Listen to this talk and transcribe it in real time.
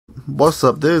What's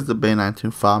up, this is the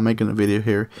Bay925 making a video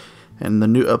here, and the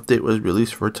new update was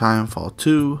released for Titanfall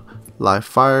 2 live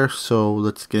fire. So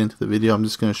let's get into the video. I'm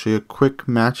just going to show you quick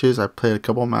matches. I played a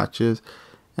couple matches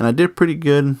and I did pretty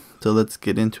good, so let's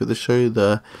get into it. Let's show you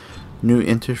the new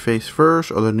interface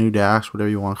first, or the new dash, whatever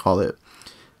you want to call it,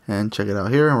 and check it out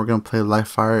here. And we're going to play live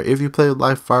fire. If you play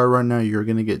live fire right now, you're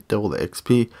going to get double the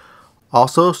XP.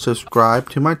 Also, subscribe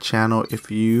to my channel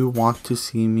if you want to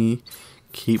see me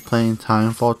keep playing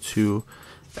Titanfall 2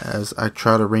 as I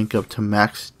try to rank up to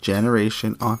max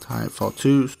generation on Titanfall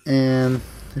 2. And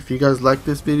if you guys like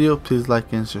this video, please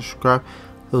like and subscribe.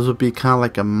 Those will be kind of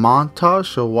like a montage,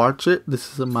 so watch it.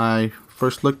 This is my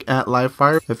first look at live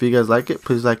fire. If you guys like it,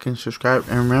 please like and subscribe,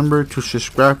 and remember to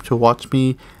subscribe to watch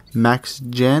me max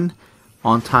gen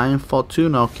on Titanfall 2,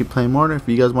 and I'll keep playing more. If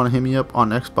you guys want to hit me up on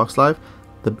Xbox Live,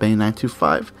 the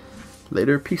Bay925.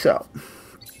 Later, peace out.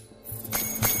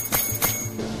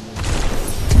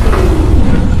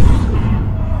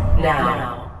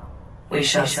 Now, we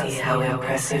shall see how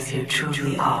impressive you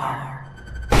truly are.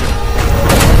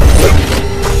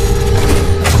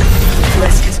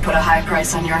 List has put a high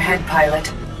price on your head,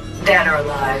 pilot. Dead or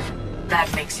alive,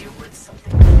 that makes you